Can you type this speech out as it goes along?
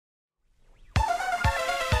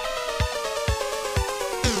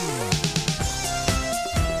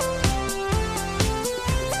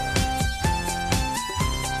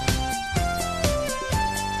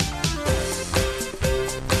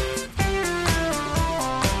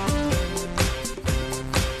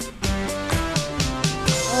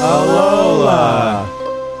Alola!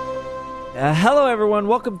 Hello, everyone.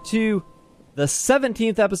 Welcome to the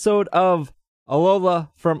 17th episode of Alola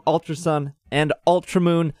from Ultrasun and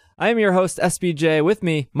Ultramoon. I am your host, SBJ. With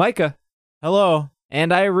me, Micah. Hello.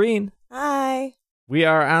 And Irene. Hi. We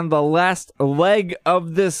are on the last leg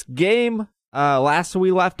of this game. Last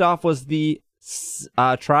we left off was the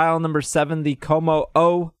trial number 7, the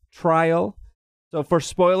Como-O trial. So for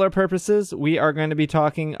spoiler purposes, we are going to be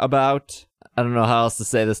talking about, I don't know how else to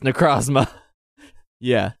say this, Necrozma.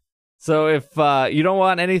 Yeah. So if you don't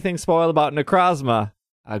want anything spoiled about Necrozma,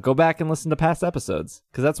 go back and listen to past episodes,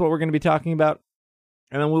 because that's what we're going to be talking about.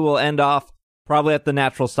 And then we will end off probably at the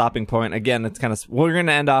natural stopping point. Again, it's kind of, we're going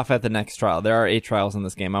to end off at the next trial. There are 8 trials in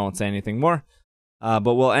this game. I won't say anything more,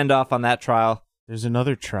 but we'll end off on that trial. There's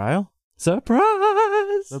another trial?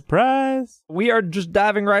 Surprise! Surprise! We are just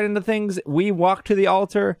diving right into things. We walk to the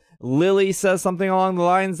altar. Lily says something along the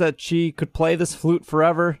lines that she could play this flute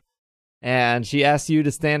forever. And she asks you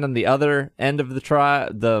to stand on the other end of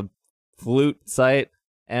the flute site.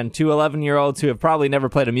 And 2 11-year-olds who have probably never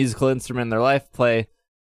played a musical instrument in their life play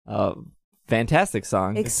a fantastic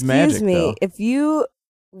song. Excuse me, though. if you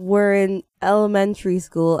were in elementary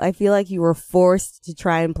school, I feel like you were forced to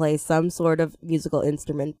try and play some sort of musical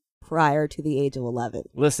instrument prior to the age of 11.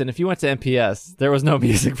 Listen, if you went to MPS, there was no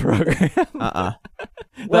music program. Uh-uh.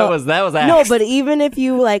 that was axed. No, but even if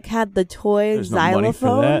you had the toy There's xylophone, no money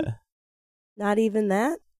for that. not even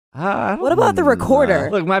that. What About the recorder?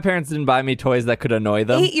 Look, my parents didn't buy me toys that could annoy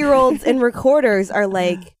them. 8-year-olds and recorders are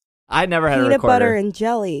like I never had a peanut recorder. butter and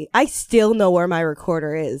jelly. I still know where my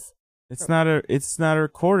recorder is. It's not a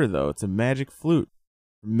recorder though. It's a magic flute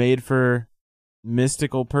made for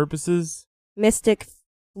mystical purposes. Mystic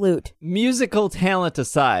flute. Musical talent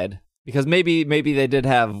aside, because maybe they did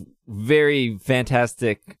have very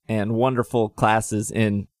fantastic and wonderful classes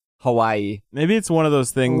in Hawaii. Maybe it's one of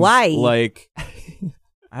those things Why? like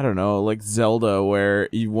I don't know, like Zelda, where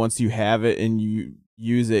once you have it and you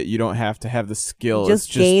use it, you don't have to have the skill. Just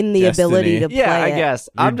it's gain the destiny. ability to Yeah, play I it. guess.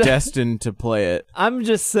 You're destined to play it. I'm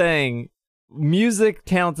just saying, music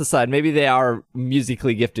talent aside, maybe they are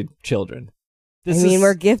musically gifted children.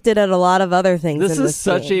 We're gifted at a lot of other things. This in is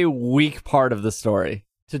such game. a weak part of the story.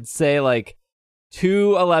 To say,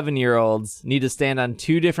 2 11-year-olds need to stand on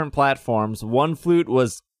 2 different platforms. One flute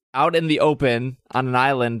was out in the open on an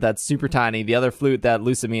island that's super tiny. The other flute that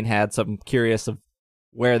Lusamine had, so I'm curious of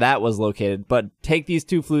where that was located. But take these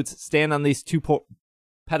 2 flutes, stand on these 2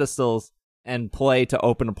 pedestals, and play to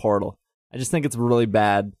open a portal. I just think it's really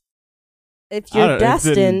bad. If you're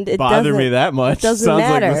destined, it didn't bother me that much. It doesn't Sounds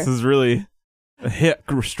matter. like this is really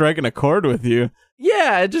striking a chord with you.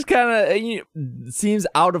 Yeah, it just kind of seems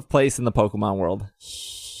out of place in the Pokemon world.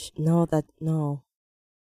 Shh, no.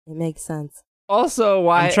 It makes sense. Also,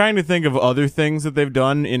 why... I'm trying to think of other things that they've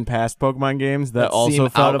done in past Pokemon games that also seem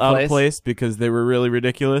felt out of place because they were really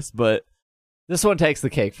ridiculous, but This one takes the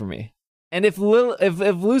cake for me. And if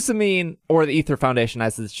Lusamine, or the Ether Foundation, I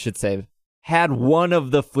should say, had one of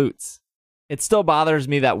the flutes, it still bothers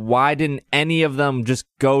me that why didn't any of them just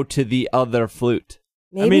go to the other flute?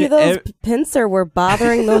 Maybe those Pinsir were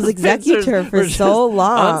bothering those executor for so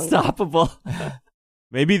long. Unstoppable.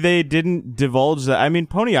 maybe they didn't divulge that. I mean,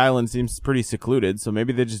 Pony Island seems pretty secluded, so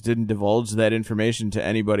maybe they just didn't divulge that information to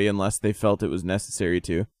anybody unless they felt it was necessary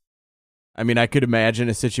to. I mean, I could imagine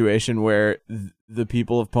a situation where the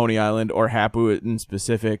people of Pony Island, or Hapu in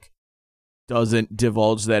specific, doesn't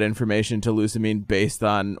divulge that information to Lusamine based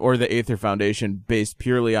on, or the Aether Foundation based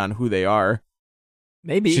purely on who they are.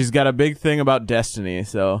 Maybe. She's got a big thing about destiny,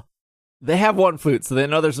 so. They have one flute, so they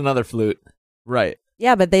know there's another flute. Right.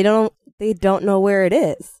 Yeah, but they don't know where it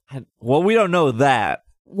is. Well, we don't know that.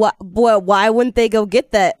 Why wouldn't they go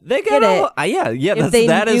get that? They get got it. Yeah. If they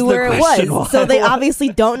that is knew the where it question. was, so they obviously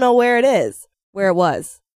don't know where it is. Where it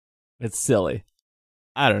was. It's silly.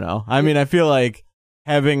 I don't know. I mean, I feel like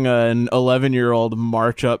having an 11-year-old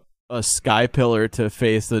march up a sky pillar to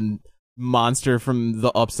face a monster from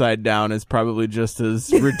the upside down is probably just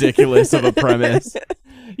as ridiculous of a premise.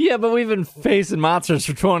 Yeah, but we've been facing monsters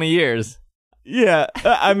for 20 years. Yeah,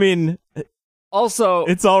 I mean, Also,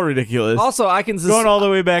 it's all ridiculous. Also, I can going all the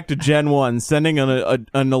way back to Gen 1, sending an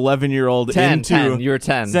 11-year-old 10, you were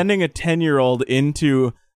 10. Sending a 10-year-old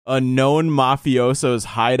into a known mafioso's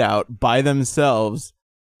hideout by themselves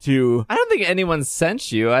to... I don't think anyone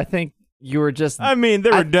sent you. I think you were just... I mean,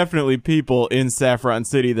 there were definitely people in Saffron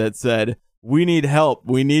City that said, we need help,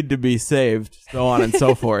 we need to be saved, so on and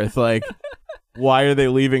so forth. Like, why are they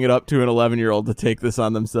leaving it up to an 11-year-old to take this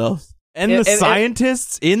on themselves? And the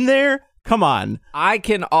scientists in there? Come on. I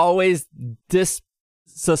can always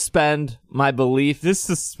suspend my belief. You're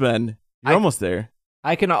almost there.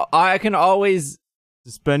 I can always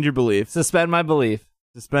Suspend your belief. suspend my belief.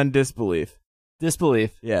 Suspend disbelief.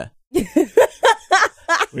 Disbelief Yeah.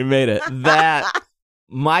 We made it. that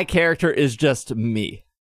my character is just me.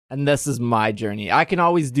 And this is my journey. I can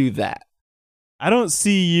always do that. I don't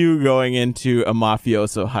see you going into a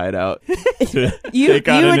mafioso hideout. To You take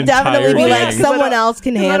on an would definitely be entire like, gang. someone else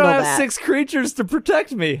can I handle don't have that. 6 creatures to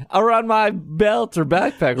protect me around my belt or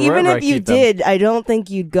backpack. Or Even wherever if I you keep them. did, I don't think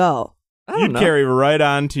you'd go. I don't You'd know. carry right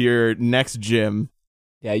on to your next gym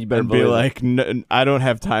Yeah, you better and be believe it. like, I don't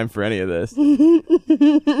have time for any of this.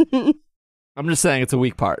 I'm just saying it's a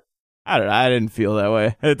weak part. I don't know. I didn't feel that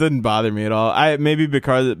way. It didn't bother me at all. Maybe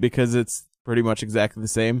because it's pretty much exactly the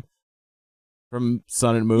same from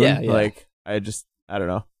Sun and Moon. Yeah. Like, I don't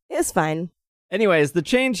know. It's fine. Anyways, the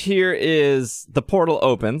change here is the portal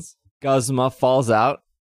opens. Guzma falls out,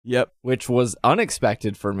 Yep. which was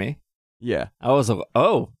unexpected for me. Yeah. I was like,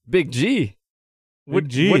 oh, Big G. Big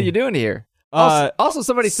G. What are you doing here? Also,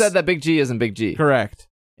 somebody said that Big G isn't Big G. Correct.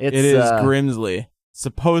 It is Grimsley.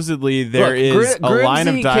 Supposedly there is a line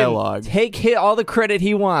of dialogue. Take all the credit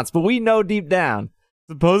he wants, but we know deep down.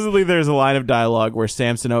 Supposedly there's a line of dialogue where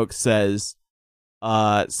Samson Oak says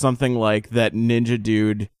something like that ninja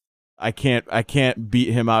dude, I can't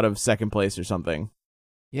beat him out of second place or something.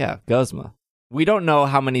 Yeah, Guzma. We don't know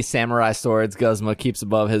how many samurai swords Guzma keeps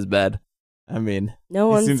above his bed. I mean, No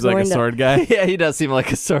he one's seems like a going to- sword guy. Yeah, he does seem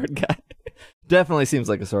like a sword guy. Definitely seems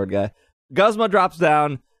like a sword guy. Guzma drops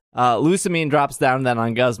down. Lusamine drops down then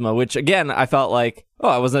on Guzma, which again, I felt like,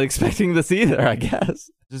 I wasn't expecting this either, I guess.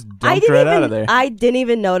 Just dumped right out of there. I didn't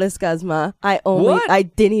even notice Guzma. What? I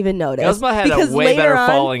didn't even notice. Guzma had Because a way later better on-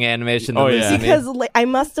 falling animation than Oh, yeah. Lusamine. Because I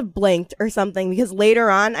must have blinked or something. Because later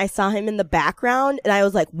on, I saw him in the background, and I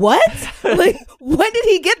was like, "What? Like, when did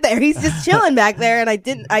he get there? He's just chilling back there." And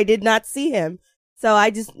I did not see him. So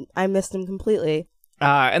I missed him completely.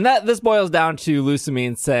 And this boils down to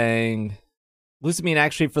Lusamine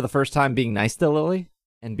actually for the first time being nice to Lily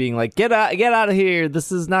and being like, get out of here.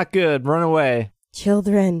 This is not good. Run away.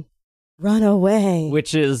 Children, run away.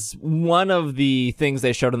 Which is one of the things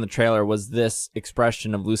they showed in the trailer was this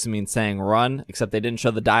expression of Lusamine saying run, except they didn't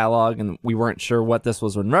show the dialogue and we weren't sure what this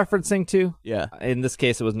was referencing to. Yeah. In this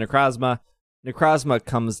case, it was Necrozma. Necrozma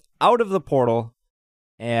comes out of the portal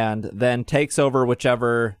and then takes over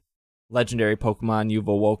whichever legendary Pokemon you've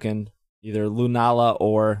awoken, either Lunala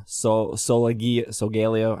or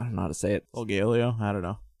Solgaleo. I don't know how to say it. Solgaleo? I don't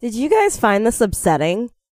know. Did you guys find this upsetting?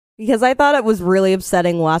 Because I thought it was really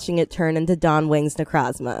upsetting watching it turn into Dawn Wing's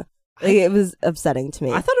Necrozma. Like, it was upsetting to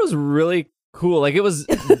me. I thought it was really cool. Like, it was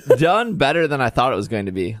done better than I thought it was going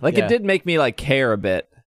to be. Like, Yeah. it did make me, like, care a bit.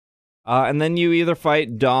 And then you either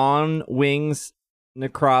fight Dawn Wing's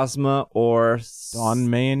Necrozma or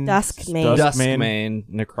Dawnmane? Duskmane. Duskmane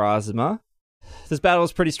Necrozma. This battle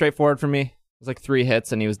was pretty straightforward for me. It was like 3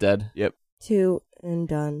 hits and he was dead. Yep. 2 and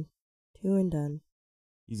done. 2 and done.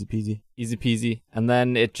 Easy peasy. Easy peasy. And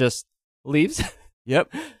then it just leaves.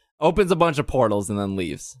 Yep. Opens a bunch of portals and then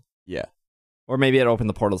leaves. Yeah. Or maybe it opened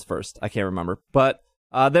the portals first. I can't remember. But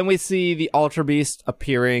then we see the Ultra Beast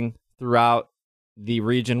appearing throughout the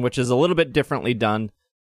region, which is a little bit differently done.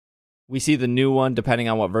 We see the new one, depending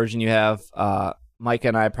on what version you have. Micah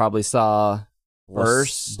and I probably saw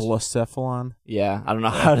first. Blacephalon? Yeah, I don't know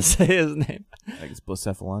how to say his name. I think it's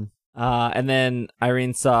Blacephalon. And then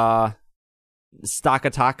Irene saw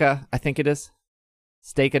Stakataka, I think it is.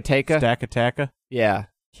 Stakataka. Stackataka? Yeah.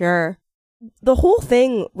 Sure. The whole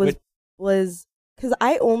thing was because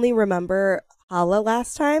I only remember Hala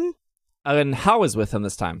last time. And How was with him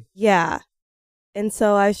this time? Yeah. And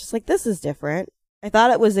so I was just like, this is different. I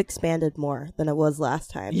thought it was expanded more than it was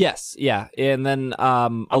last time. Yes, yeah. And then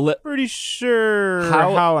Pretty sure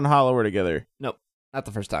How- How and Hollow were together. Nope, not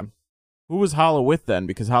the first time. Who was Hollow with then?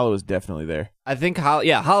 Because Hollow was definitely there. I think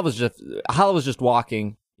Hala was just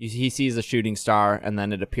walking. He sees a shooting star, and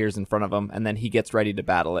then it appears in front of him, and then he gets ready to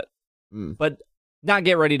battle it. But not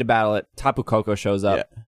get ready to battle it. Tapu Koko shows up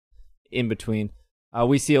in between.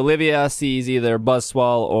 We see Olivia sees either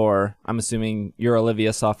Buzzswell or, I'm assuming your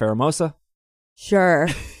Olivia saw Pheromosa. Sure.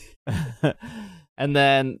 And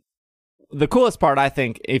then the coolest part, I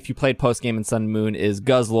think, if you played post-game in Sun and Moon, is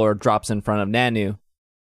Guzzlord drops in front of Nanu,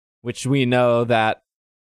 which we know that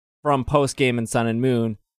from post-game in Sun and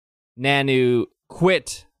Moon, Nanu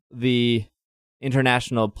quit the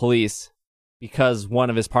international police because one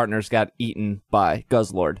of his partners got eaten by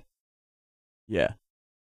Guzzlord. Yeah.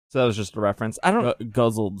 So that was just a reference. I don't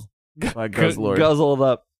Guzzled by Guzzlord. Guzzled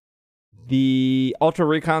up. The Ultra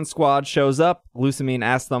Recon Squad shows up. Lusamine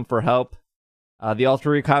asks them for help. The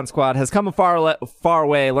Ultra Recon Squad has come a far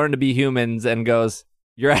way, learned to be humans, and goes,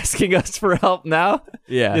 You're asking us for help now?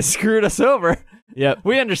 Yeah. You screwed us over. Yep.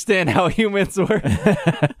 We understand how humans work.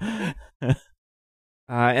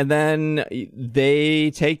 And then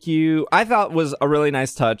they take you. I thought was a really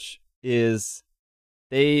nice touch is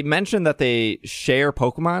they mentioned that they share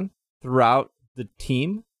Pokemon throughout the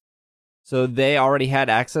team. So they already had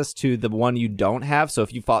access to the one you don't have. So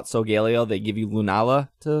if you fought Solgaleo, they give you Lunala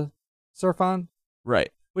to surf on.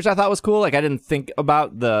 Right. Which I thought was cool. Like I didn't think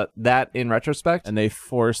about that in retrospect. And they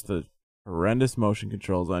forced the horrendous motion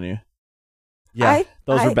controls on you. Yeah,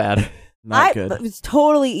 those were bad. Not good. It was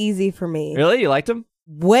totally easy for me. Really? You liked them?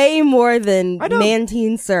 Way more than I don't-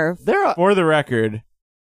 Mantine Surf. They're For the record,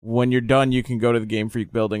 when you're done, you can go to the Game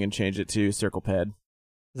Freak building and change it to Circle Pad.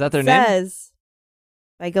 Is that their name? Says,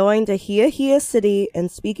 by going to Hia City and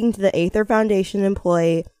speaking to the Aether Foundation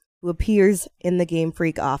employee who appears in the Game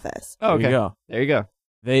Freak office. Oh, okay. There you go. There you go.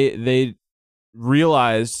 They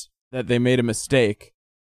realized that they made a mistake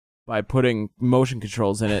by putting motion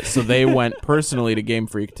controls in it, so they went personally to Game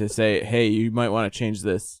Freak to say, hey, you might want to change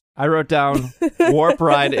this. I wrote down Warp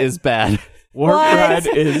Ride is bad. Warp What? Ride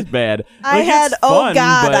is bad. I Like, had, it's oh fun,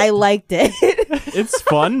 God, but I liked it. It's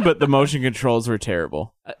fun, but the motion controls were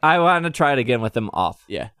terrible. I want to try it again with them off.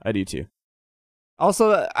 Yeah, I do too.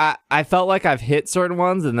 Also, I felt like I've hit certain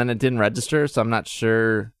ones and then it didn't register, so I'm not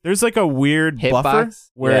sure. There's like a weird buffer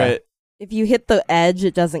Hitbox? where Yeah. it, If you hit the edge,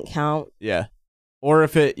 it doesn't count. yeah. Or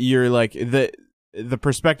if you're like, the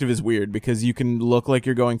perspective is weird because you can look like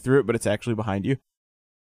you're going through it, but it's actually behind you.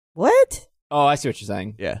 What? Oh, I see what you're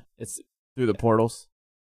saying. Yeah, It's through the portals.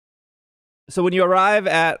 So when you arrive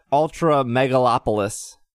at Ultra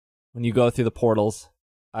Megalopolis, when you go through the portals,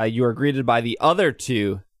 you are greeted by the other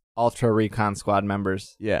two Ultra Recon Squad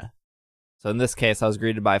members. Yeah. So in this case, I was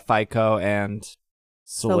greeted by FICO and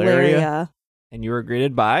Solaria. you were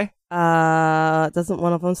greeted by? Doesn't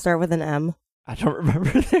one of them start with an M? I don't remember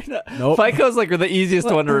their Nope. FICO's like the easiest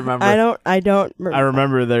one to remember. I don't. I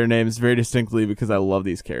remember their names very distinctly because I love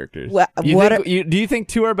these characters. Do you think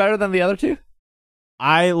two are better than the other two?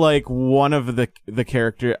 I like one of the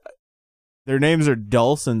character. Their names are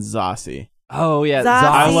Dulce and Zossie. Oh yeah, Zossie.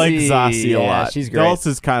 I like Zossie a Yeah, lot. she's great. Dulce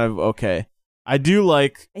is kind of okay. I do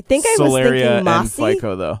like I think I was Solaria thinking and Mossy.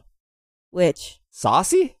 FICO though. Which?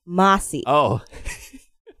 Saucy? Mossy. Oh,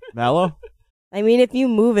 Mallow? I mean, if you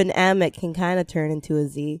move an M, it can kind of turn into a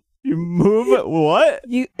Z. You move it? What?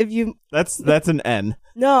 If you That's an N.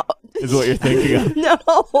 no, Is what you're thinking of. No,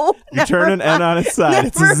 You turn an N on its side,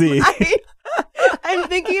 it's a Z. I'm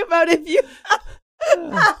thinking about if you.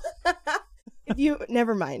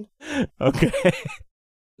 Never mind. Okay.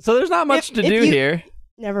 so there's not much to If do you- here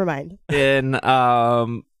Never mind. in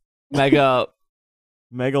Megalopolis.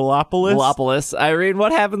 Megalopolis? Irene,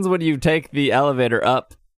 what happens when you take the elevator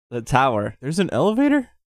up the tower? There's an elevator?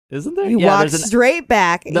 Isn't there? You yeah, walk there's an straight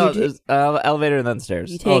back. And no, you, there's elevator and then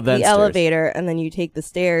stairs. you take then the stairs. elevator, and then you take the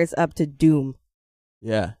stairs up to Doom,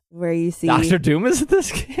 Yeah. where you see Doctor Doom is in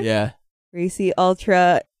this game. Yeah. where you see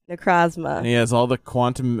Ultra And Necrozma. he has all the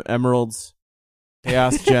quantum emeralds,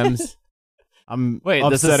 chaos gems. I'm Wait,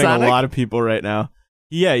 this is upsetting a Sonic? lot of people right now.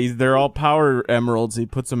 Yeah, they're all power emeralds. He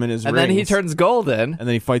puts them in his And rings. then he turns golden. And then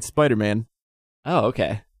he fights Spider-Man. Oh,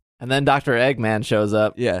 okay. And then Dr. Eggman shows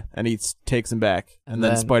up. Yeah, and he takes him back. And, And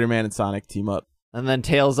then then- Spider-Man and Sonic team up. And then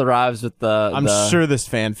Tails arrives with I'm sure this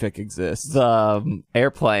fanfic exists. the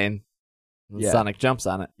airplane. And Yeah. Sonic jumps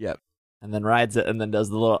on it. Yep. And then rides it and then does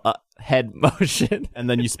the little head motion. And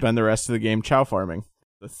then you spend the rest of the game chow farming.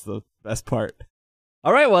 That's the best part.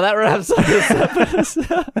 All right, well, that wraps up this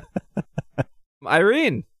episode.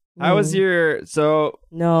 Irene, how was your... So,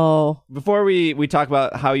 No. before we talk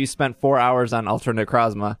about how you spent 4 hours on Ultra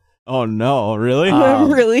Necrozma, Oh no, really?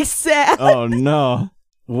 I'm really sad. Oh no.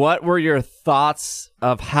 what were your thoughts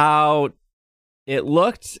of how it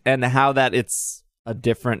looked and how that it's a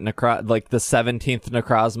different like the 17th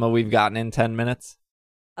Necrozma we've gotten in 10 minutes?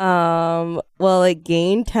 Well, it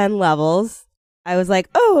gained 10 levels. I was like,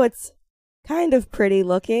 oh, it's kind of pretty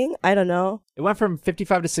looking. I don't know. It went from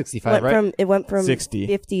 55 to 65, right? It went from 60.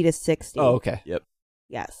 50 to 60. Oh, okay.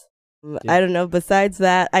 Yes. I don't know. Besides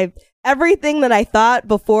that, everything that I thought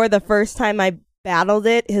before the first time I battled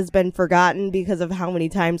it has been forgotten because of how many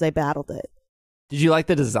times I battled it. Did you like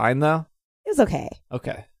the design, though? It was okay.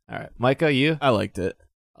 Okay. All right. Micah, you? I liked it.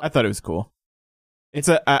 I thought it was cool.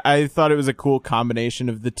 I thought it was a cool combination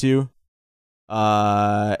of the two.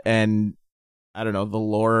 And I don't know, the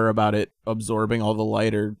lore about it absorbing all the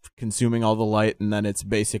light or consuming all the light, and then it's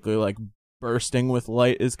basically like bursting with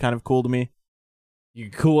light is kind of cool to me. You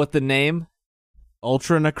cool with the name?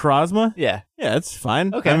 Ultra Necrozma? Yeah. Yeah, it's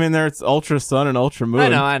fine. Okay. I mean, there's Ultra Sun and Ultra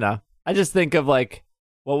Moon. I know. I just think of like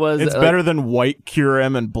What was It's better than white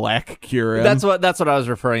Kyurem and black Kyurem. That's what I was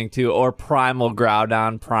referring to. Or Primal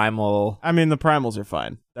Groudon, Primal. I mean, the primals are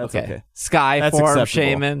fine. That's okay. Sky That's form acceptable.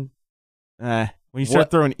 Shaman. When you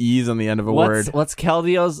start throwing E's on the end of a word. What's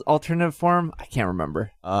Keldeo's alternative form? I can't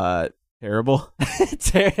remember. Terrible.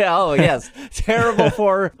 Oh, yes. Terrible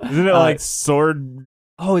for... Isn't it like sword...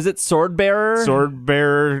 Oh, is it Sword Bearer? Sword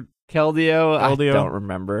Bearer... Keldeo? I Keldeo? don't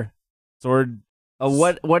remember. Sword...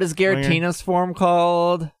 What is Giratina's form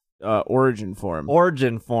called? Origin form.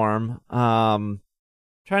 Origin form. Trying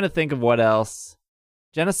to think of what else.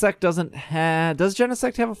 Genesect doesn't have... Does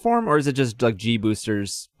Genesect have a form, or is it just like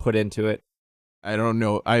G-boosters put into it? I don't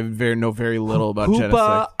know. I know very little about Hoopa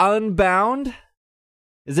Genesect. Unbound?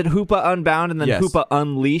 Is it Hoopa Unbound and then Yes. Hoopa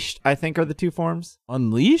Unleashed, I think, are the two forms?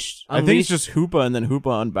 Unleashed? I think it's just Hoopa and then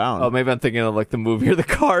Hoopa Unbound. Oh, maybe I'm thinking of like the movie or the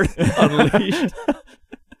card. Unleashed.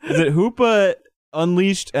 Is it Hoopa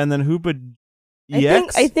Unleashed and then Hoopa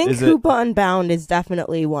EX? I think Is it- Hoopa Unbound is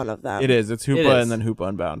definitely one of them. It is. It's It Hoopa is. and then Hoopa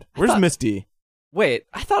Unbound. Where's thought- Misty? Wait,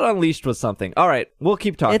 I thought Unleashed was something. All right, we'll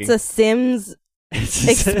keep talking. It's a Sims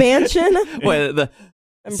expansion. Wait, the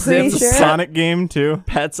I'm pretty Sims sure. Sonic game too.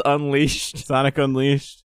 Pets Unleashed. Sonic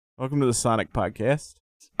Unleashed. Welcome to the Sonic podcast.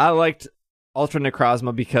 I liked Ultra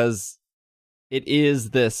Necrozma because it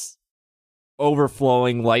is this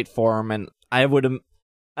overflowing light form, and I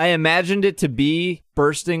imagined it to be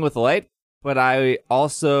bursting with light, but I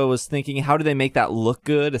also was thinking, how do they make that look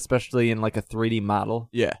good, especially in like a 3D model?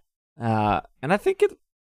 Yeah. And I think it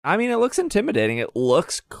looks intimidating. It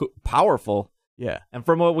looks powerful. Yeah. And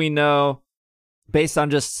from what we know, based on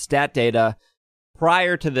just stat data,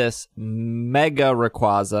 prior to this, Mega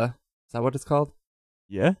Rayquaza, is that what it's called?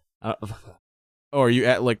 Yeah. Oh, are you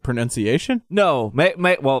at like pronunciation? No,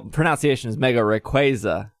 well, pronunciation is Mega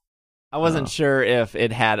Rayquaza. I wasn't sure if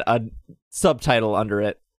it had a subtitle under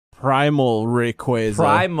it. Primal Rayquaza.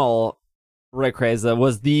 Primal Rayquaza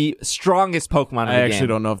was the strongest Pokemon in the I actually game.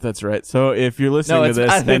 don't know if that's right. So if you're listening to I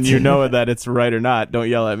this think and you know that it's right or not, don't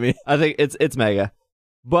yell at me. I think it's Mega.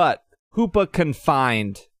 But Hoopa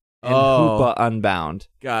Confined and Oh. Hoopa Unbound.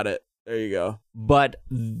 Got it. There you go. But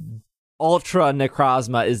Ultra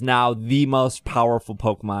Necrozma is now the most powerful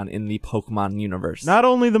Pokemon in the Pokemon universe. Not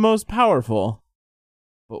only the most powerful,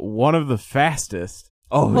 but one of the fastest.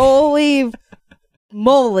 Oh, Holy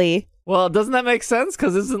moly. well, doesn't that make sense?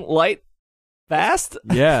 Because isn't light fast?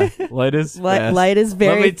 Yeah, light is fast. Light is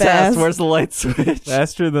very Let me fast. test. Where's the light switch?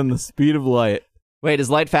 Faster than the speed of light. Wait, is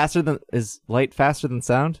light faster than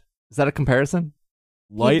sound? Is that a comparison?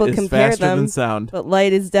 Light People is compare faster them, than sound. But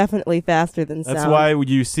light is definitely faster than sound. That's why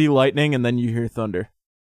you see lightning and then you hear thunder.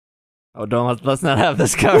 Oh, let's not have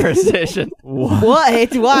this conversation. What?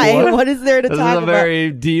 What? Why? What? What is there to This talk is a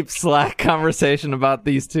very deep Slack conversation about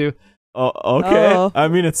these two. Oh, okay. Oh. I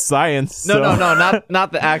mean, it's science. No, so-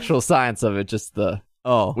 not the actual science of it. Just the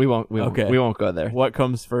Oh, we won't go there. what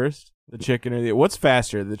comes first? The chicken or the what's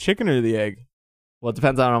faster, the chicken or the egg? Well, it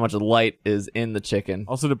depends on how much light is in the chicken.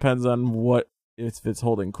 Also depends on what if it's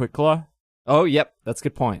holding Quick Claw. Oh, yep, that's a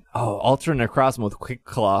good point. Oh, Ultra Necrozma with Quick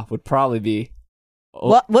Claw would probably be.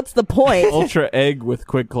 What's the point? Ultra Egg with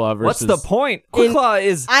Quick Claw versus. What's the point? Quick Claw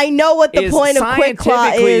is. I know what the is point of Quick Claw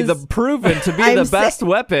scientifically is. proven to be I'm the sa- best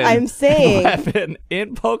weapon. I'm saying. weapon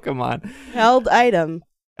in Pokemon. Held item.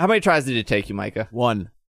 How many tries did it take you, Micah? One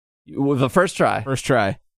With the first try. first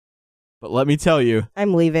try? But let me tell you,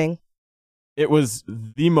 I'm leaving. it was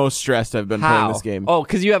the most stressed I've been playing this game. Oh,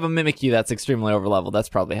 because you have a Mimikyu that's extremely overleveled. That's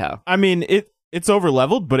probably how. I mean, it's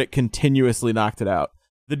overleveled, but it continuously knocked it out.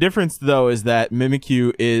 The difference, though, is that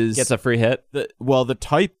Mimikyu is Gets a free hit. the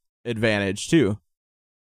type advantage too.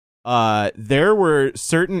 There were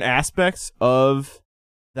certain aspects of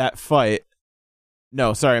that fight.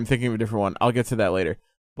 No, sorry, I'm thinking of a different one. I'll get to that later.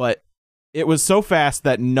 But it was so fast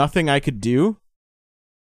that nothing I could do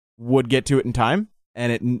would get to it in time,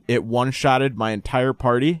 and it one-shotted my entire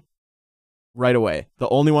party right away. The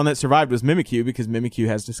only one that survived was Mimikyu because Mimikyu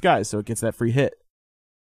has Disguise, so it gets that free hit.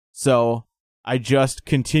 So I just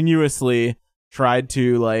continuously tried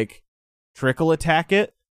to like trickle attack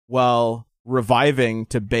it while reviving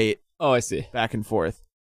to bait Oh, I see. back and forth.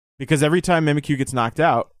 Because every time Mimikyu gets knocked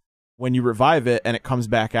out, when you revive it and it comes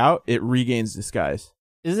back out, it regains Disguise.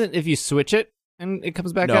 Isn't if you switch it and it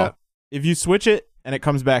comes back No. out? If you switch it and it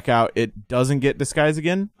comes back out, it doesn't get Disguise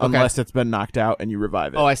again Okay. unless it's been knocked out and you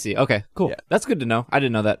revive it. Oh, I see. Okay, cool. Yeah. That's good to know. I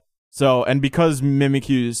didn't know that. So, and because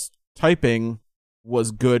Mimikyu's typing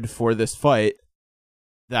was good for this fight,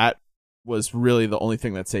 that was really the only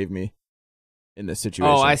thing that saved me in this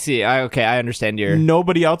situation. Oh, I see. I understand your.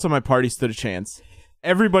 Nobody else on my party stood a chance.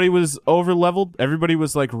 Everybody was over leveled. Everybody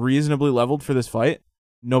was like reasonably leveled for this fight.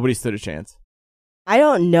 Nobody stood a chance. I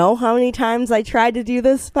don't know how many times I tried to do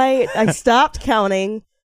this fight. I stopped counting.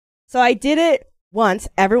 So I did it once.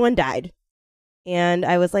 Everyone died. And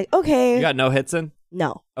I was like, okay. You got no hits in?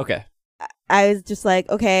 No. Okay. I was just like,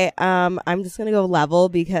 okay, I'm just going to go level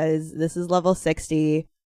because this is level 60.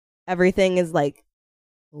 Everything is like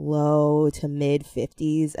low to mid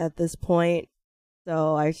 50s at this point.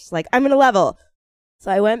 So I was just like, I'm going to level. So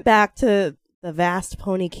I went back to the vast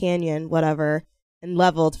Pony Canyon, whatever, and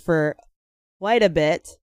leveled for quite a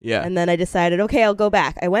bit. Yeah. And then I decided, okay, I'll go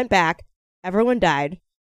back. I went back. Everyone died.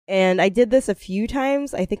 And I did this a few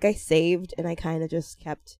times. I think I saved and I kind of just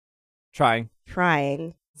kept trying.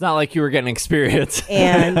 It's not like you were getting experience.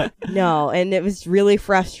 And no, and it was really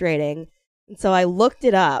frustrating. And so I looked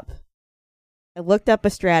it up. I looked up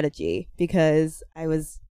a strategy because I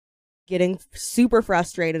was getting super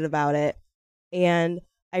frustrated about it. And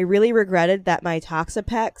I really regretted that my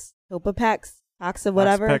Toxapex, Toxapex,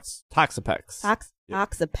 Toxapex.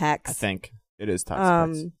 I think. It is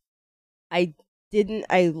Toxapex. I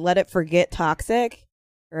let it forget toxic.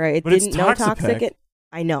 Or it But didn't it's know Toxapex. toxic.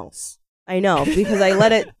 I know, because I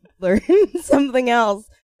let it learn something else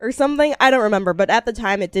or something. I don't remember, but at the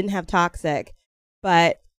time it didn't have toxic.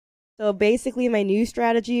 But so basically my new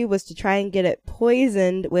strategy was to try and get it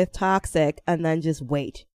poisoned with toxic and then just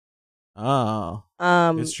wait. Oh.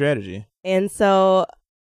 Good strategy. And so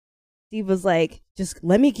Steve was like, just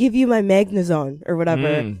let me give you my Magnezone or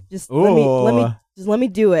whatever. Just let me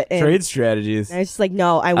do it. And trade strategies. I was just like,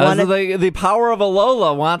 no, I want to. The power of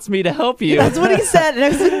Alola wants me to help you. That's what he said. And I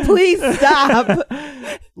was like, please stop.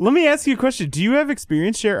 Let me ask you a question. Do you have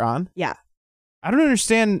experience share on? Yeah. I don't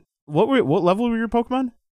understand. What level were your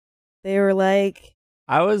Pokemon? They were like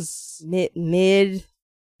I was mid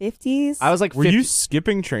 50s. I was like 50. Were you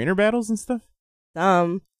skipping trainer battles and stuff?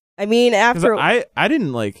 I mean, after I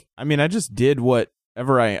didn't I just did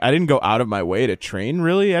whatever I didn't go out of my way to train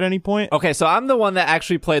really at any point. Okay, so I'm the one that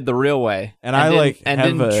actually played the real way. And I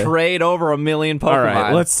didn't trade over 1 million Pokemon. All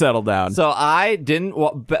right, let's settle down. So I didn't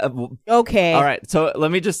Okay. All right, so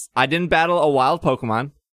I didn't battle a wild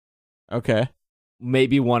Pokemon. Okay.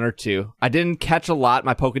 Maybe one or two. I didn't catch a lot.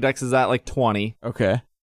 My Pokedex is at like 20. Okay.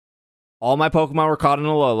 All my Pokemon were caught in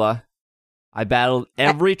Alola. I battled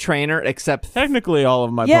every trainer except... Technically, all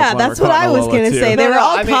of my Pokemon that's were what caught I in was going to say. They were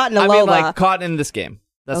all caught in Alola. I mean, like, caught in this game.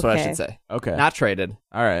 That's what I should say. Okay. Not traded.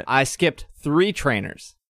 All right. I skipped 3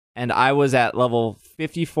 trainers, and I was at level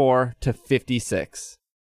 54 to 56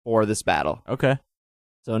 for this battle. Okay.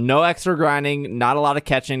 So no extra grinding, not a lot of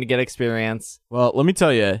catching to get experience. Well, let me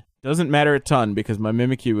tell you, doesn't matter a ton because my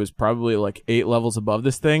Mimikyu was probably like 8 levels above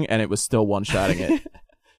this thing, and it was still one-shotting it.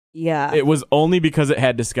 Yeah. It was only because it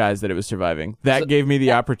had Disguise that it was surviving. That gave me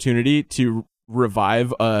the opportunity to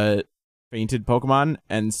revive a fainted Pokemon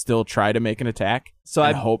and still try to make an attack. So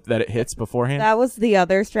I hope that it hits beforehand. That was the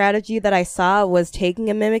other strategy that I saw was taking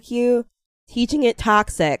a Mimikyu, teaching it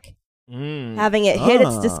toxic, having it hit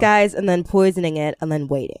its Disguise, and then poisoning it, and then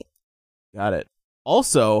waiting. Got it.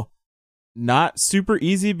 Also, not super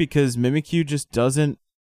easy because Mimikyu just doesn't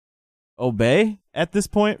obey at this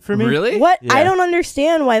point for me. Really? What? Yeah. I don't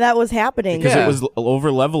understand why that was happening. Because it was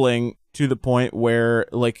over leveling to the point where,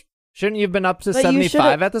 like... Shouldn't you have been up to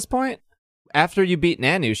 75 at this point? After you beat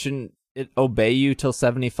Nanu, shouldn't it obey you till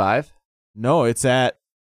 75? No, it's at...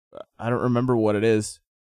 I don't remember what it is.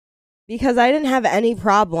 Because I didn't have any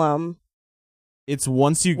problem. It's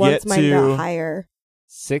once mine got higher.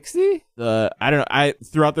 60? I don't know.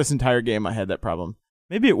 Throughout this entire game, I had that problem.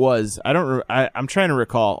 Maybe it was. I'm trying to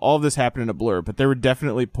recall. All of this happened in a blur, but there were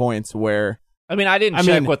definitely points where... I mean, I didn't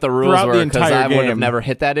check what the rules were because I would have never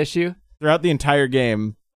hit that issue. Throughout the entire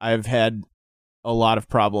game, I've had a lot of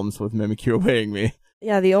problems with Mimikyu obeying me.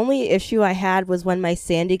 Yeah, the only issue I had was when my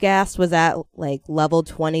Sandygast was at like level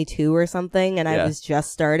 22 or something, and I was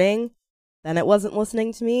just starting. Then it wasn't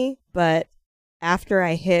listening to me, but after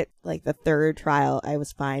I hit like the 3rd trial, I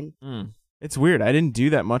was fine. It's weird. I didn't do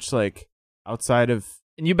that much like outside of...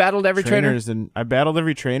 And you battled every trainer? And I battled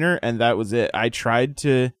every trainer, and that was it. I tried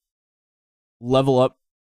to level up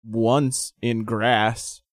once in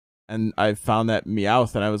grass, and I found that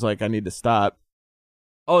Meowth, and I was like, I need to stop.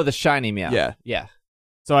 Oh, the shiny Meowth. Yeah.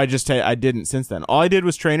 So I didn't since then. All I did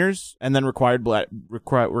was trainers, and then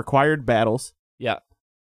required battles. Yeah.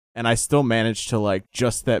 And I still managed to, like,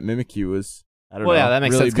 just that Mimikyu was, I don't know. Well, yeah, that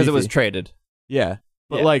makes really sense because it was beefy. traded. Yeah.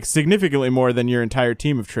 But, like, significantly more than your entire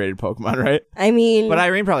team of traded Pokemon, right? I mean... But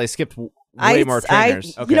Irene probably skipped way more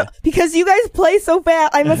trainers. Okay. Because you guys play so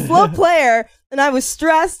fast. I'm a slow player, and I was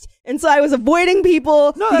stressed, and so I was avoiding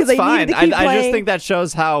people because that's I fine. needed to keep I playing. just think that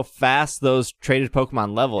shows how fast those traded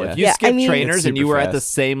Pokemon level. Yeah. If you skip trainers It's and you super were at the fast.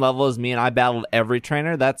 same level as me and I battled every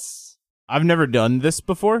trainer, that's... I've never done this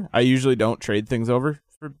before. I usually don't trade things over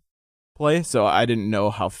for play, so I didn't know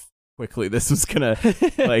how quickly this was gonna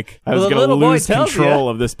like. I was gonna lose control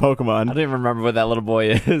of this Pokemon. I don't even remember what that little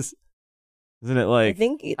boy is. Isn't it like? I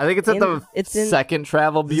think it's at the second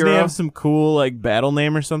travel bureau. Doesn't he have some cool like battle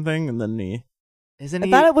name or something? And then he. I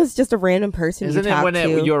thought it was just a random person. Isn't it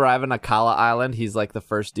when you arrive on Akala Island? He's like the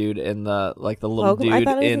first dude in the little dude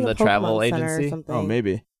in the travel agency. Oh,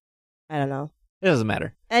 maybe. I don't know. It doesn't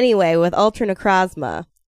matter. Anyway, with Ultra Necrozma,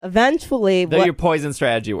 eventually, your poison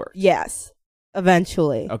strategy worked. Yes,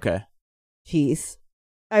 eventually. Okay. Jeez,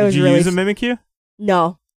 Did you use a Mimikyu?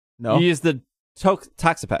 No. You used the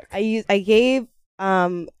Toxapex. I gave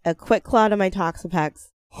a Quick Claw to my Toxapex,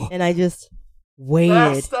 and I just waited.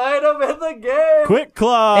 Best item in the game. Quick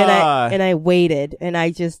Claw. And I waited, and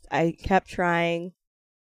I kept trying.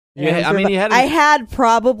 I had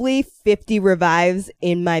probably 50 revives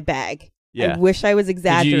in my bag. Yeah. I wish I was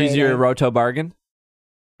exaggerating. Did you use your Roto bargain?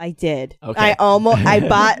 I did. Okay. I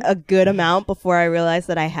bought a good amount before I realized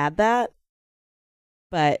that I had that.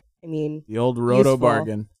 But I mean, the old Roto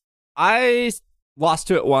bargain. I lost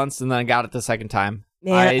to it once and then I got it the second time.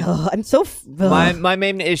 Man, I'm so. My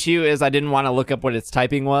main issue is I didn't want to look up what its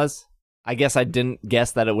typing was. I guess I didn't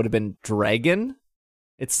guess that it would have been Dragon.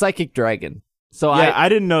 It's Psychic Dragon. So yeah, I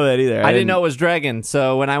didn't know that either. I didn't know it was Dragon.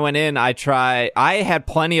 So when I went in, I had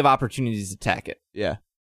plenty of opportunities to attack it. Yeah.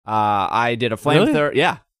 I did a flamethrower. Really?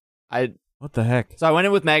 Yeah. What the heck? So I went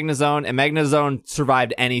in with Magnezone, and Magnezone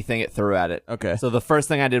survived anything it threw at it. Okay. So the first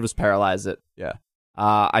thing I did was paralyze it. Yeah.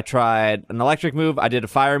 I tried an electric move. I did a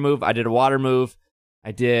fire move. I did a water move.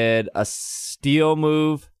 I did a steel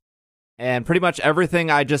move. And pretty much everything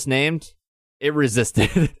I just named, it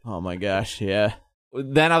resisted. Oh my gosh, yeah.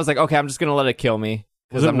 Then I was like, okay, I'm just going to let it kill me.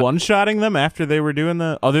 Was it one-shotting them after they were doing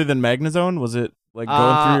other than Magnezone? Was it like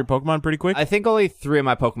going through your Pokemon pretty quick? I think only 3 of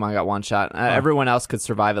my Pokemon got one shot. Everyone else could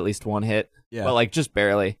survive at least one hit. Yeah. But like just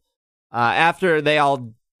barely. After they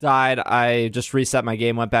all died, I just reset my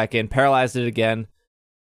game, went back in, paralyzed it again.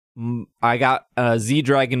 I got a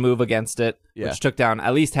Z-Dragon move against it, which took down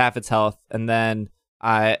at least half its health. And then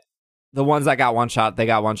the ones that got one shot, they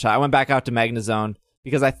got one shot. I went back out to Magnezone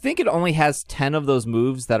because I think it only has 10 of those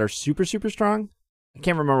moves that are super, super strong. I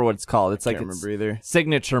can't remember what it's called. It's like its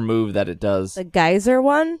signature move that it does. The Geyser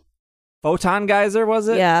one? Photon Geyser, was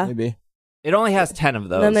it? Yeah. Maybe. It only has 10 of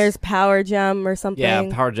those. And then there's Power Gem or something. Yeah,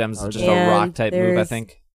 Power Gem's just a rock-type move, I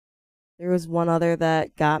think. There was one other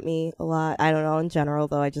that got me a lot. I don't know. In general,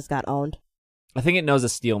 though, I just got owned. I think it knows a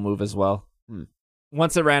Steel move as well.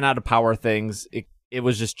 Once it ran out of power things, it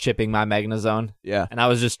was just chipping my Magnezone. Yeah. And I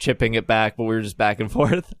was just chipping it back, but we were just back and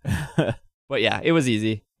forth. But yeah, it was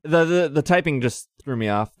easy. The typing just threw me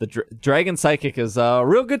off. The Dragon Psychic is a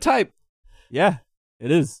real good type. Yeah,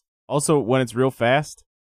 it is. Also, when it's real fast.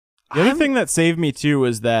 The other thing that saved me, too,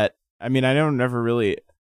 was that, I mean,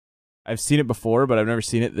 I've seen it before, but I've never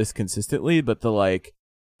seen it this consistently, but the, like,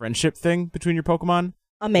 friendship thing between your Pokemon.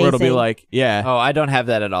 Amazing. Where it'll be like, yeah. Oh, I don't have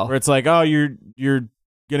that at all. Where it's like, oh, you're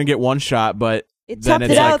gonna get one shot, but it then toughed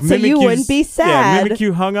it's it out like, so you wouldn't be sad. Yeah,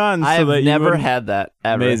 Mimikyu hung on. I've so that never had that,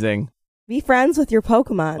 ever. Amazing. Be friends with your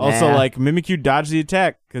Pokemon. Also, like, Mimikyu dodged the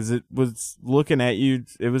attack because it was looking at you.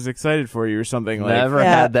 It was excited for you or something. Never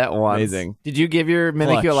had that once. Amazing. Did you give your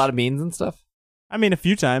Mimikyu a lot of beans and stuff? I mean, a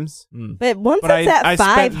few times. But once it's at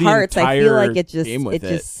 5 hearts, I feel like it just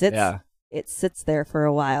sits. Yeah. It sits there for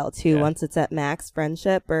a while too. Yeah. Once it's at max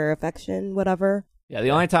friendship or affection, whatever. Yeah,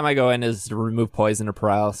 the only time I go in is to remove poison or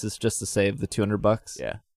paralysis just to save the $200.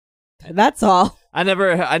 Yeah. That's all. I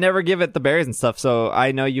never give it the berries and stuff, so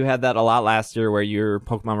I know you had that a lot last year where your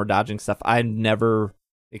Pokemon were dodging stuff. I never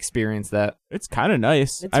experienced that. It's kind of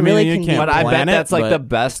nice. It's really you can't but I bet that's like the but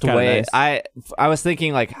best it's way. nice. I was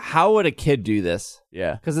thinking like, how would a kid do this?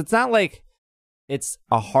 Yeah. Because it's not like it's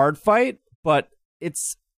a hard fight, but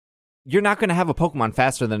you're not going to have a Pokemon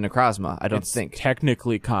faster than Necrozma, I don't think.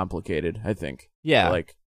 Technically complicated, I think. Yeah.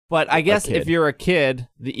 Like, but I guess if you're a kid,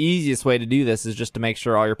 the easiest way to do this is just to make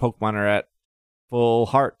sure all your Pokemon are at full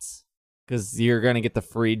hearts. Because you're going to get the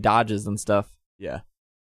free dodges and stuff. Yeah.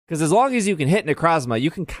 Because as long as you can hit Necrozma, you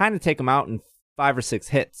can kind of take him out in 5 or 6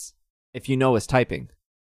 hits if you know his typing.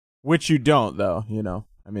 Which you don't, though,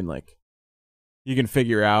 I mean, like, you can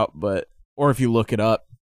figure out, or if you look it up.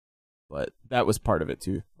 But that was part of it,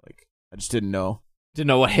 too. Like, I just didn't know. Didn't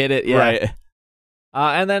know what hit it, yeah. Right.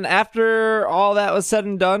 And then after all that was said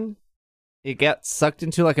and done, it got sucked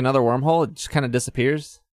into like another wormhole. It just kind of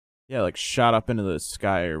disappears. Yeah, like shot up into the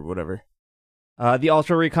sky or whatever. The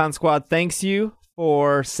Ultra Recon Squad thanks you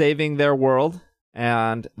for saving their world,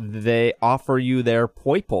 and they offer you their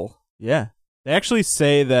Poiple. Yeah. They actually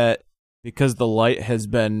say that because the light has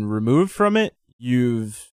been removed from it,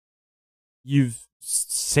 you've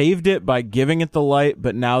saved it by giving it the light,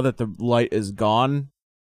 but now that the light is gone,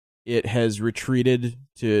 it has retreated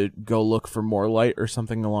to go look for more light or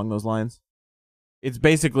something along those lines. It's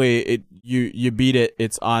basically you beat it,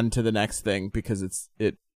 it's on to the next thing because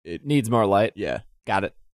it needs more light. Yeah. Got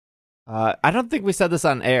it. I don't think we said this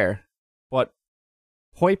on air, but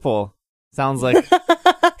Poiple sounds like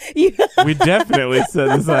We definitely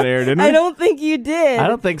said this on air, didn't we? I don't think you did. I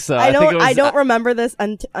don't think so. I think it was, don't remember this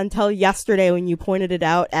until yesterday when you pointed it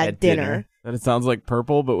out at dinner. That it sounds like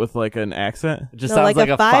purple, but with like an accent. It just No, sounds like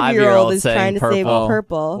a 5-year-old is saying trying to say purple.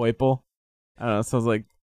 purple. Poiple. I don't know. It sounds like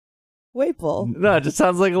Wayple. No, it just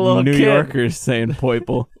sounds like a little New kid. Yorkers saying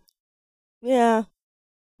Poiple. Yeah.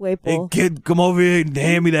 Hey Wayple. kid, come over here and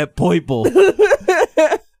hand me that Poiple.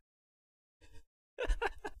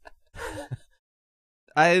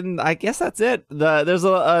 I guess that's it. There's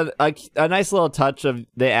a nice little touch of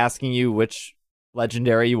they asking you which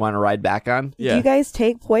legendary you want to ride back on. Did you guys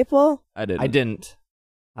take Poiple? I didn't. I didn't.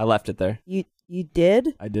 I left it there. You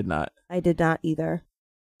did? I did not. I did not either.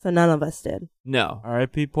 So none of us did. No.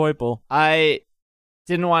 R.I.P. Poiple. I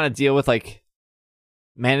didn't want to deal with like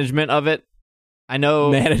management of it. I know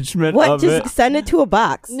Management What? of Just it. send it to a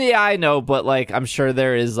box. Yeah, I know, but like I'm sure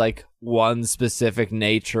there is like one specific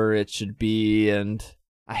nature it should be, and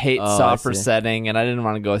I hate Oh, soft I see. resetting, and I didn't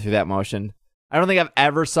want to go through that motion. I don't think I've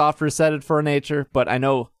ever soft resetted for a nature, but I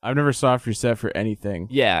know, I've never soft reset for anything,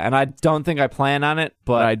 yeah, and I don't think I plan on it,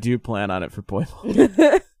 but but I do plan on it for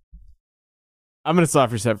Poiple. I'm gonna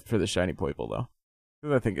soft reset for the shiny Poiple though,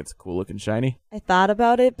 because I think it's a cool looking shiny. I thought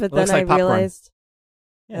about it, but It then looks I like popcorn. realized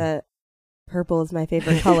that purple is my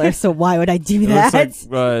favorite color, so why would I do It that? looks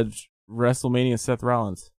like WrestleMania Seth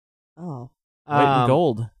Rollins, Oh. white and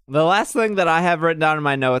gold. The last thing that I have written down in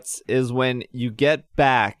my notes is when you get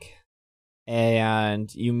back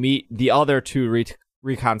and you meet the other two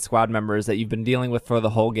recon squad members that you've been dealing with for the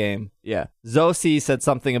whole game. Yeah, Zosie said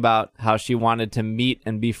something about how she wanted to meet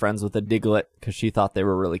and be friends with a Diglett because she thought they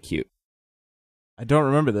were really cute. I don't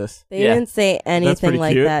remember this. They Yeah. didn't say anything pretty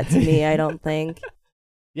like cute. that to me, I don't think.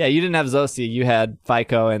 Yeah, you didn't have Zosie. You had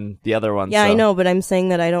Fico and the other one. Yeah, so. I know, but I'm saying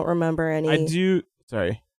that I don't remember I do.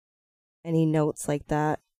 Sorry, any notes like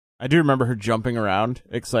that. I do remember her jumping around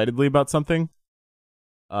excitedly about something.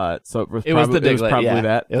 So it was It was the Diglett. It was probably yeah.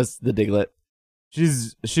 that. It was the Diglett.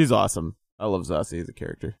 She's awesome. I love Zosie as a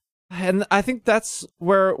character. And I think that's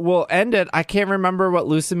where we'll end it. I can't remember what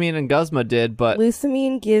Lusamine and Guzma did, but...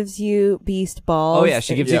 Lusamine gives you beast balls. Oh, yeah,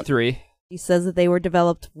 she gives you Yep. 3. She says that they were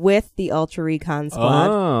developed with the Ultra Recon Squad.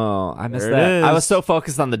 Oh, I missed There it that. I is. was so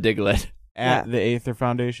focused on the Diglett. At the Aether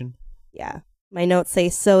Foundation. Yeah. My notes say,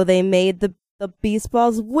 so they made the beast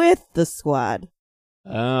balls with the squad.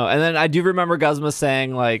 Oh, and then I do remember Guzma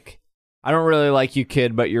saying, like, I don't really like you,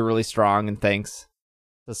 kid, but you're really strong, and thanks.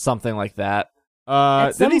 So something like that.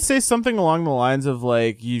 Did he say something along the lines of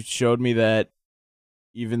like, you showed me that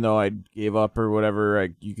even though I gave up or whatever,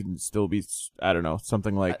 you can still be, I don't know,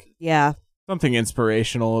 something like Yeah. something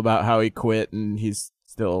inspirational about how he quit and he's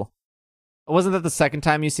still. Wasn't that the second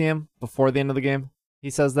time you see him before the end of the game? He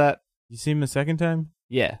says that? You see him a second time?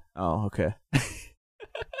 Yeah. Oh, okay.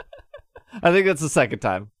 I think that's the second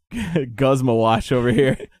time. Guzma watch over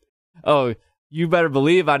here. Oh, you better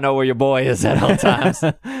believe I know where your boy is at all times.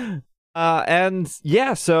 And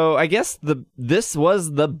yeah, so I guess this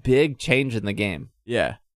was the big change in the game.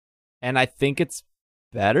 Yeah, And I think it's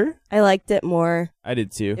better. I liked it more. I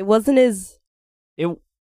did too. It wasn't as It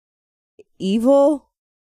evil.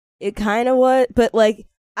 It kind of was, but like,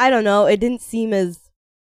 I don't know. It didn't seem as...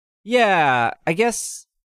 Yeah, I guess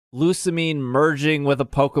Lusamine merging with a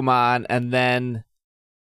Pokemon and then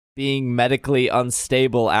being medically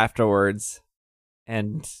unstable afterwards.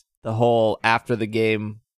 And the whole after the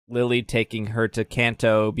game, Lily taking her to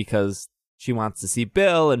Kanto because she wants to see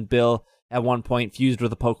Bill, and Bill at one point fused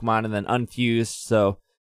with a Pokemon and then unfused, so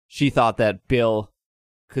she thought that Bill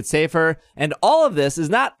could save her. And all of this is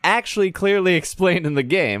not actually clearly explained in the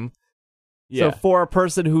game. Yeah. So for a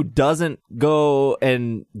person who doesn't go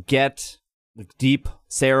and get like, deep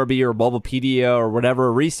Cerebi or Bulbapedia or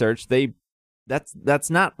whatever research, that's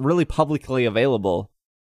not really publicly available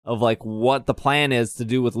of like what the plan is to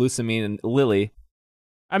do with Lusamine and Lily.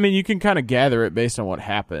 I mean, you can kind of gather it based on what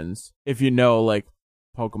happens if you know, like,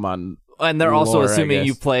 Pokemon. And they're also lore, I assuming guess.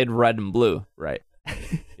 you played Red and Blue. Right.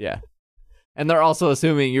 Yeah. And they're also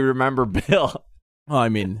assuming you remember Bill. Well, I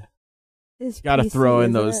mean, It's got to PC, throw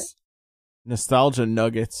in isn't those it? nostalgia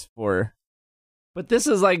nuggets for But this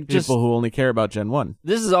is like just people who only care about Gen 1.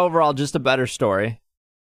 this is overall just a better story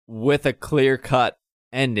with a clear-cut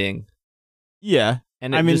ending. Yeah.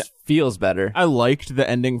 And it I mean, just feels better. I liked the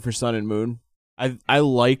ending for Sun and Moon. I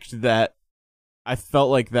liked that. I felt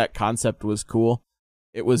like that concept was cool.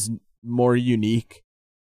 It was more unique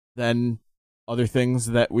than other things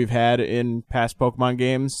that we've had in past Pokemon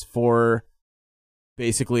games for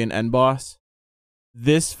basically an end boss.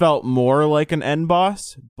 This felt more like an end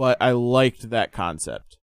boss, but I liked that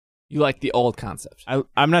concept. You like the old concept.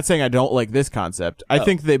 I'm not saying I don't like this concept. I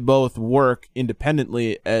think they both work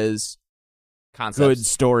independently as good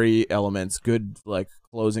story elements, good like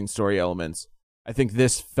closing story elements. I think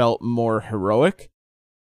this felt more heroic,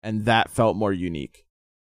 and that felt more unique.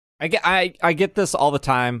 I get this all the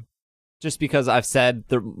time, just because I've said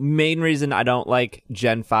the main reason I don't like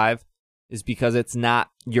Gen 5 is because it's not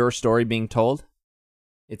your story being told.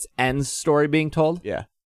 It's N's story being told. Yeah.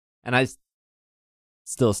 And I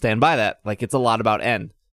still stand by that. Like, it's a lot about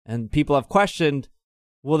N. And people have questioned,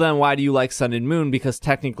 well, then why do you like Sun and Moon? Because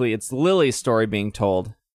technically it's Lily's story being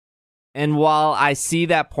told. And while I see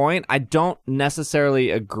that point, I don't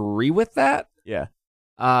necessarily agree with that. Yeah.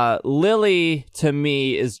 Lily, to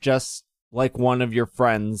me, is just like one of your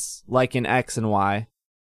friends, like in X and Y,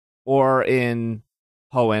 or in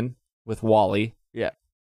Hoenn with Wally. Yeah.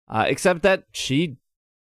 Except that she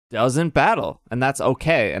doesn't battle, and that's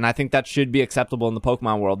okay. And I think that should be acceptable in the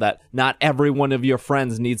Pokemon world, that not every one of your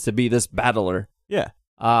friends needs to be this battler. Yeah,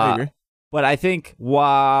 I agree. But I think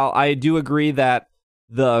while I do agree that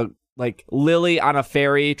the Lily on a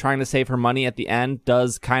ferry trying to save her money at the end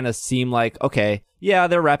does kind of seem like, okay, yeah,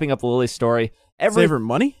 they're wrapping up Lily's story. Save her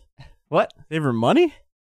money? What? Save her money?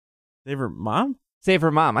 Save her mom? Save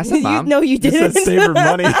her mom. I said mom. No, you didn't. Said save her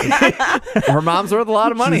money. Her mom's worth a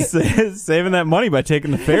lot of money. She's saving that money by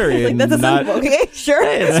taking the ferry. And okay, sure.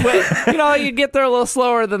 You'd get there a little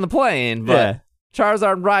slower than the plane, but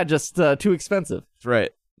Charizard ride just too expensive. That's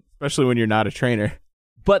right. Especially when you're not a trainer.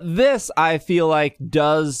 But this, I feel like,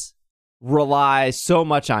 does rely so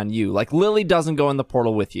much on you. Like, Lily doesn't go in the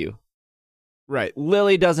portal with you. Right.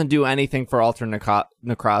 Lily doesn't do anything for Ultra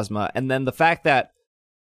Necrozma. And then the fact that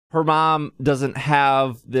her mom doesn't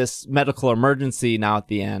have this medical emergency now at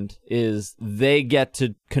the end is they get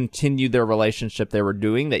to continue their relationship they were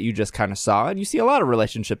doing that you just kind of saw. And you see a lot of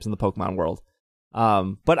relationships in the Pokemon world.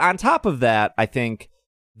 But on top of that, I think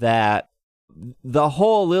that the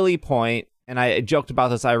whole Lily point, and I joked about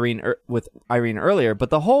this with Irene earlier, but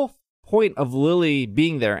the whole point of Lily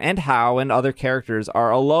being there and How and other characters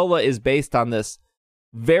are Alola is based on this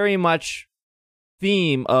very much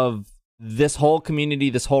theme of this whole community,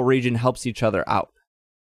 this whole region helps each other out.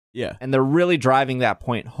 Yeah. And they're really driving that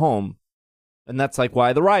point home. And that's like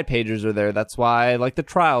why the ride pages are there. That's why like the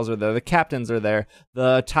trials are there. The captains are there.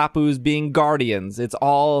 The Tapus being guardians. It's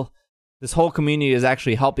all, this whole community is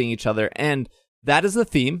actually helping each other. And that is the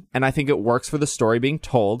theme. And I think it works for the story being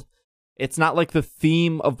told. It's not like the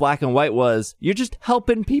theme of Black and White was, you're just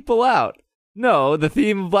helping people out. No, the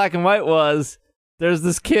theme of Black and White was, there's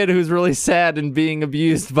this kid who's really sad and being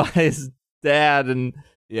abused by his dad, and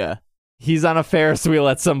he's on a Ferris wheel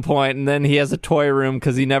at some point, and then he has a toy room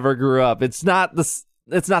because he never grew up. It's not the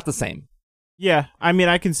same. Yeah, I mean,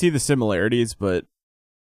 I can see the similarities, but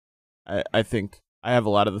I think I have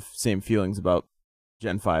a lot of the same feelings about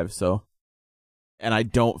Gen 5, so, and I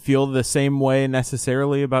don't feel the same way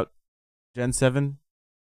necessarily about Gen 7.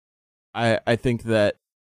 I think that,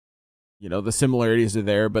 you know, the similarities are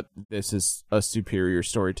there, but this is a superior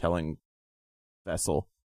storytelling vessel,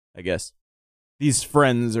 I guess. These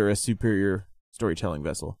friends are a superior storytelling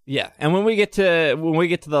vessel. Yeah, and when we get to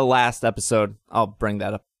the last episode, I'll bring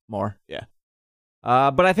that up more. Yeah.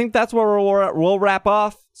 But I think that's where we'll wrap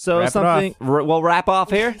off. So we'll wrap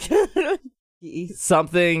off here.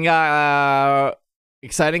 Something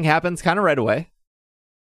exciting happens kind of right away.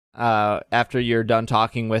 After you're done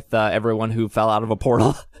talking with everyone who fell out of a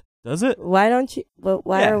portal. Does it? Why don't you?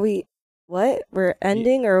 Are we? What? We're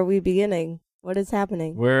ending or are we beginning? What is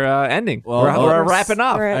happening? We're ending. Well, we're wrapping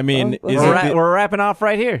off. We're wrapping off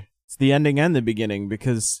right here. It's the ending and the beginning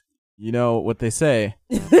because you know what they say.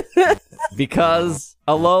 Because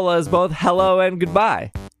Alola is both hello and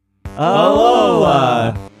goodbye.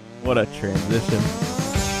 Alola! What a transition.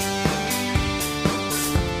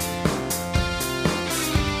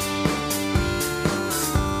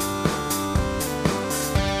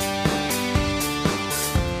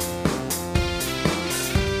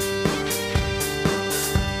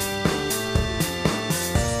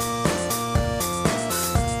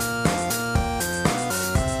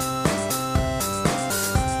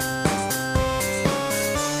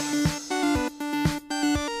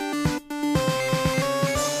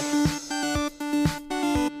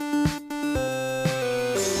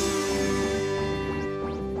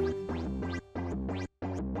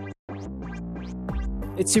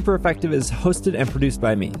 It's Super Effective is hosted and produced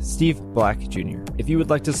by me, Steve Black Jr. If you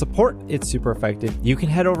would like to support It's Super Effective, you can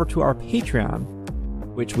head over to our Patreon,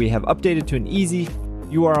 which we have updated to an easy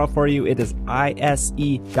URL for you. It is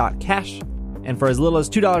ise.cash. And for as little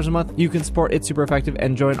as $2 a month, you can support It's Super Effective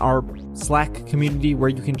and join our Slack community where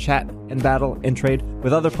you can chat and battle and trade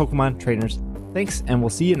with other Pokemon trainers. Thanks, and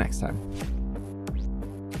we'll see you next time.